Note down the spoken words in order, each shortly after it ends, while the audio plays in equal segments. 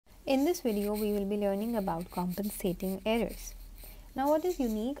In this video, we will be learning about compensating errors. Now, what is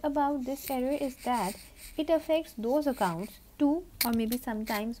unique about this error is that it affects those accounts, two or maybe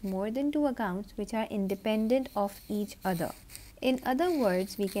sometimes more than two accounts, which are independent of each other. In other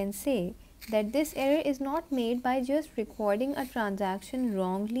words, we can say that this error is not made by just recording a transaction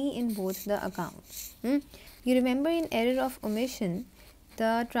wrongly in both the accounts. You remember in error of omission,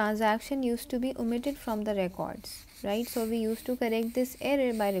 the transaction used to be omitted from the records, right? So we used to correct this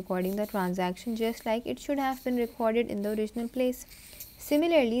error by recording the transaction just like it should have been recorded in the original place.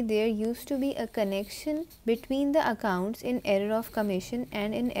 Similarly, there used to be a connection between the accounts in error of commission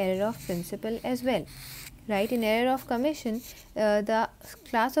and in error of principal as well, right? In error of commission, the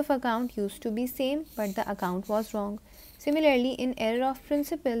class of account used to be same but the account was wrong. Similarly, in error of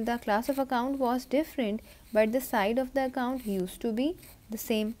principal, the class of account was different but the side of the account used to be the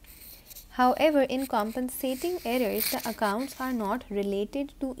same. However, in compensating errors, the accounts are not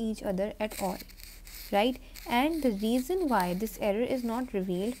related to each other at all, right? And the reason why this error is not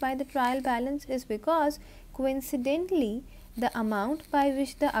revealed by the trial balance is because coincidentally the amount by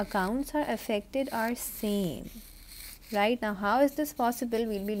which the accounts are affected are same. Right, now how is this possible?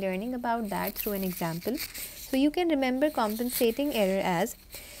 We'll be learning about that through an example. So you can remember compensating error as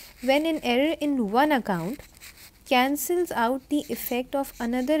when an error in one account cancels out the effect of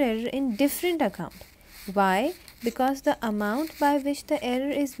another error in different account. Why? Because the amount by which the error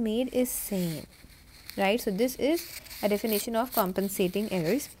is made is same, right? So this is a definition of compensating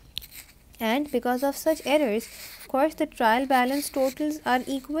errors. And because of such errors, of course, the trial balance totals are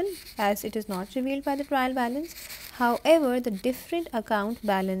equal as it is not revealed by the trial balance. However, the different account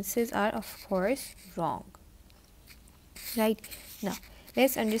balances are of course wrong, right? Now,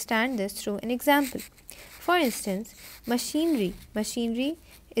 let's understand this through an example. For instance, machinery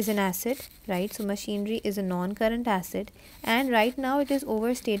is an asset, right? So machinery is a non-current asset and right now it is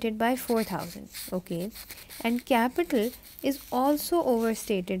overstated by 4,000, okay? And capital is also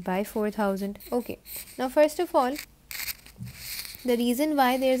overstated by 4,000, okay? Now, first of all, the reason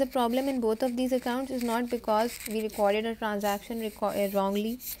why there is a problem in both of these accounts is not because we recorded a transaction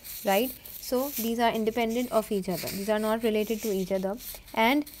wrongly, right? So these are independent of each other. These are not related to each other.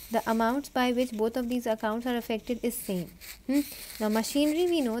 And the amounts by which both of these accounts are affected is same. Now machinery,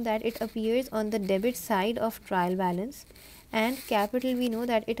 we know that it appears on the debit side of trial balance. And capital, we know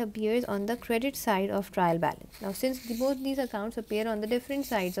that it appears on the credit side of trial balance. Now since both these accounts appear on the different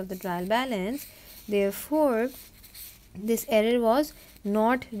sides of the trial balance, therefore this error was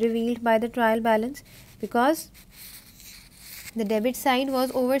not revealed by the trial balance because the debit side was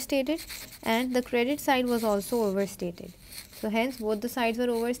overstated and the credit side was also overstated. So hence both the sides were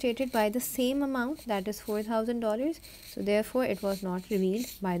overstated by the same amount, that is $4,000. So therefore it was not revealed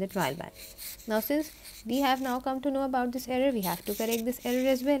by the trial balance. Now since we have now come to know about this error, we have to correct this error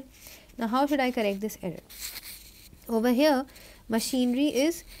as well. Now how should I correct this error? Over here, machinery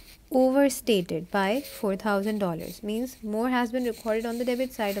is overstated by $4,000, means more has been recorded on the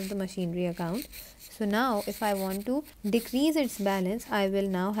debit side of the machinery account. So now if I want to decrease its balance, I will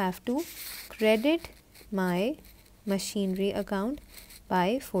now have to credit my machinery account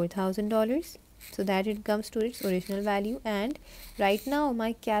by $4,000 so that it comes to its original value. And right now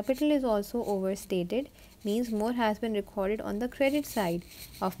my capital is also overstated, means more has been recorded on the credit side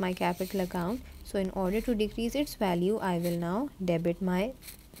of my capital account. So in order to decrease its value, I will now debit my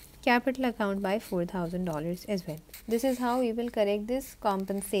capital account by $4,000 as well. This is how we will correct this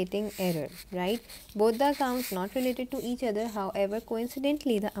compensating error, right? Both the accounts not related to each other, however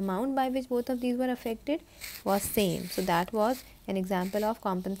coincidentally the amount by which both of these were affected was same. So that was an example of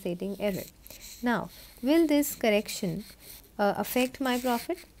compensating error. Now, will this correction affect my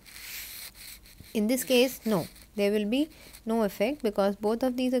profit? In this case, no, there will be no effect because both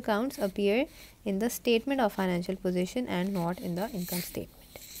of these accounts appear in the statement of financial position and not in the income statement.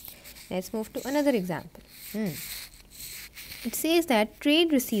 Let's move to another example. It says that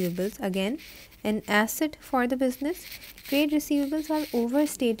trade receivables, again an asset for the business, trade receivables are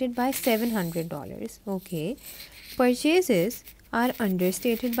overstated by $700, okay? Purchases are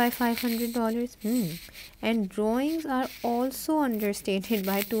understated by $500, and drawings are also understated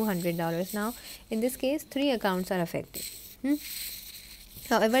by $200. Now in this case, three accounts are affected.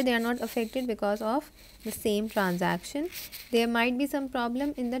 However, they are not affected because of the same transaction. There might be some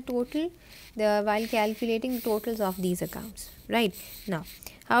problem in the total while calculating the totals of these accounts, right? Now,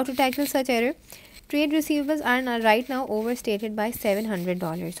 how to tackle such error? Trade receivables are right now overstated by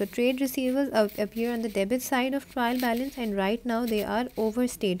 $700. So trade receivables appear on the debit side of trial balance and right now they are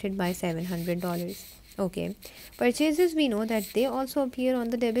overstated by $700. Okay. Purchases, we know that they also appear on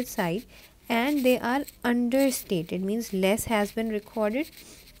the debit side and they are understated, means less has been recorded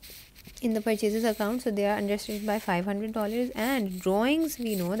in the purchases account, so they are understated by $500. And drawings,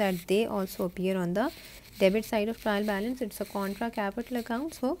 we know that they also appear on the debit side of trial balance. It's a contra capital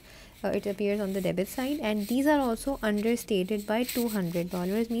account, so it appears on the debit side, and these are also understated by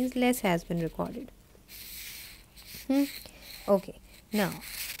 $200, means less has been recorded. Okay, now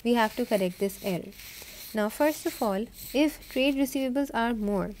we have to correct this error. Now first of all, if trade receivables are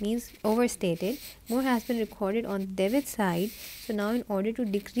more, means overstated, more has been recorded on the debit side. So now in order to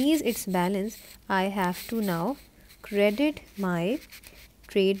decrease its balance, I have to now credit my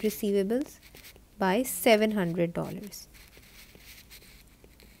trade receivables by $700.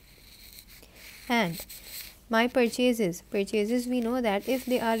 And my purchases we know that if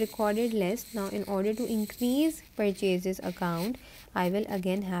they are recorded less, now in order to increase purchases account, I will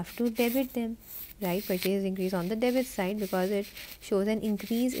again have to debit them, right? Purchases increase on the debit side because it shows an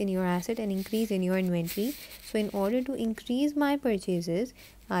increase in your asset and increase in your inventory. So in order to increase my purchases,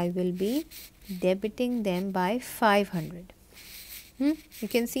 I will be debiting them by 500. You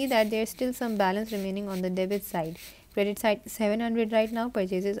can see that there's still some balance remaining on the debit side. Credit side 700 right now,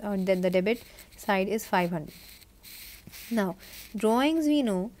 purchases on the debit side is 500. Now drawings, we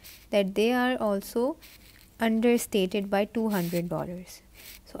know that they are also understated by $200.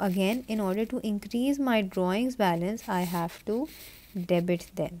 So again, in order to increase my drawings balance, I have to debit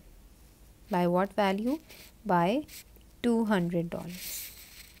them by what value? By $200.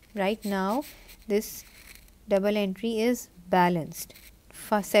 Right now this double entry is balanced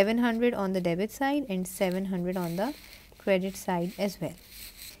for 700 on the debit side and 700 on the credit side as well.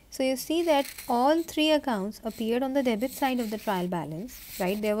 So you see that all three accounts appeared on the debit side of the trial balance,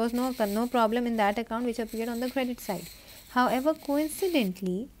 right? There was no problem in that account which appeared on the credit side. However,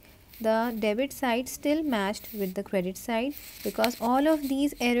 coincidentally, the debit side still matched with the credit side because all of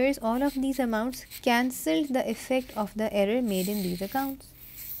these errors, all of these amounts cancelled the effect of the error made in these accounts,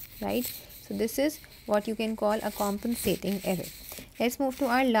 right? So this is what you can call a compensating error. Let's move to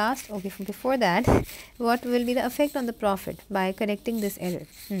our last. Okay, before that, what will be the effect on the profit by correcting this error?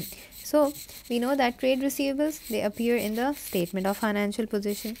 So we know that trade receivables, they appear in the statement of financial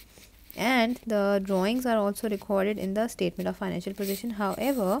position, and the drawings are also recorded in the statement of financial position.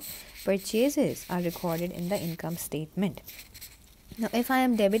 However, purchases are recorded in the income statement. Now if I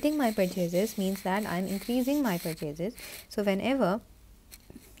am debiting my purchases, means that I am increasing my purchases. So whenever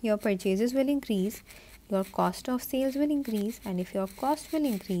your purchases will increase, your cost of sales will increase, and if your cost will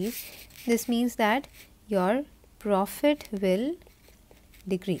increase, this means that your profit will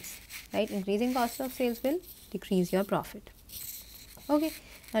decrease, right? Increasing cost of sales will decrease your profit. Okay,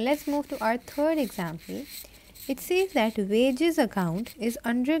 now let's move to our third example. It says that wages account is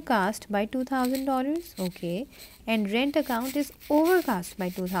undercast by $2,000, okay, and rent account is overcast by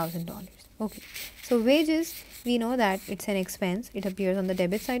 $2,000. Okay, so wages, we know that it's an expense. It appears on the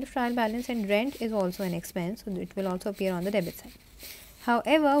debit side of trial balance, and rent is also an expense, so it will also appear on the debit side.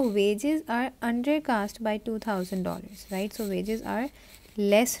 However, wages are undercast by $2,000, right? So wages are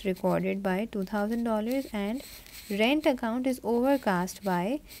less recorded by $2,000, and rent account is overcast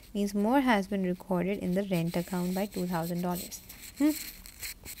by, means more has been recorded in the rent account by $2,000.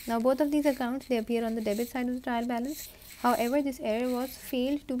 Now both of these accounts, they appear on the debit side of the trial balance. However, this error was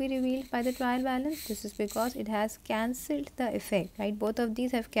failed to be revealed by the trial balance. This is because it has cancelled the effect, right? Both of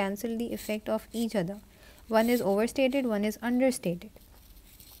these have cancelled the effect of each other. One is overstated, one is understated.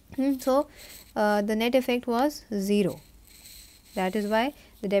 So the net effect was 0. That is why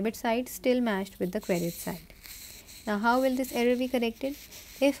the debit side still matched with the credit side. Now how will this error be corrected?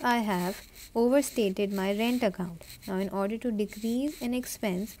 If I have overstated my rent account, now in order to decrease an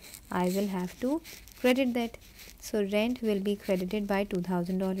expense, I will have to credit that. So rent will be credited by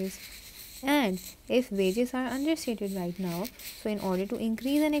 $2,000. And if wages are understated right now, so in order to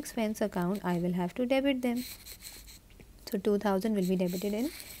increase an expense account, I will have to debit them. So 2,000 will be debited in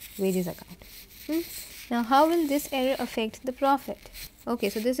wages account. Now how will this error affect the profit?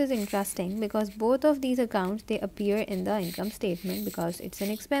 Okay, so this is interesting because both of these accounts, they appear in the income statement because it's an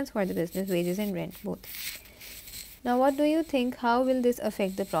expense for the business, wages and rent both. Now what do you think, how will this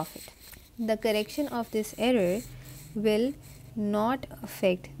affect the profit? The correction of this error will not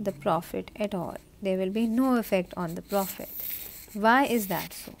affect the profit at all. There will be no effect on the profit. Why is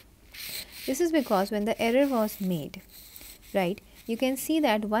that so? This is because when the error was made, right, you can see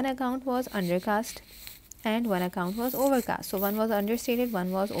that one account was undercast and one account was overcast. So one was understated,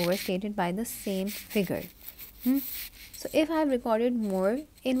 one was overstated by the same figure. So if I have recorded more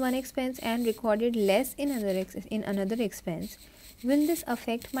in one expense and recorded less in another expense, will this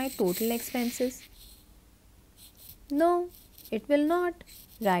affect my total expenses? No, it will not,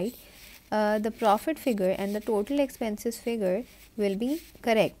 right? The profit figure and the total expenses figure, will be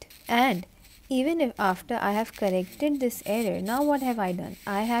correct. And even if after I have corrected this error, now what have I done?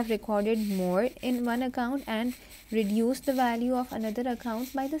 I have recorded more in one account and reduced the value of another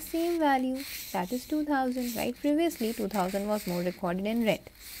account by the same value, that is 2000, right? Previously 2000 was more recorded in rent.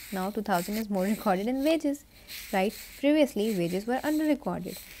 Now 2000 is more recorded in wages, right? Previously wages were under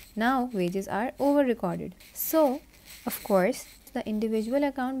recorded. Now wages are over recorded. So of course the individual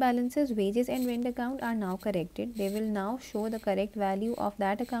account balances, wages and rent account are now corrected. They will now show the correct value of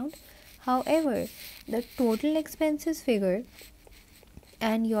that account. However, the total expenses figure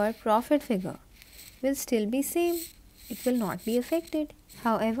and your profit figure will still be same. It will not be affected.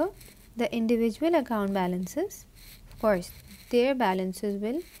 However, the individual account balances, of course, their balances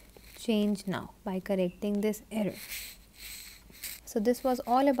will change now by correcting this error. So this was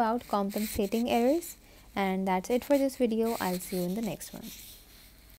all about compensating errors, and that's it for this video. I'll see you in the next one.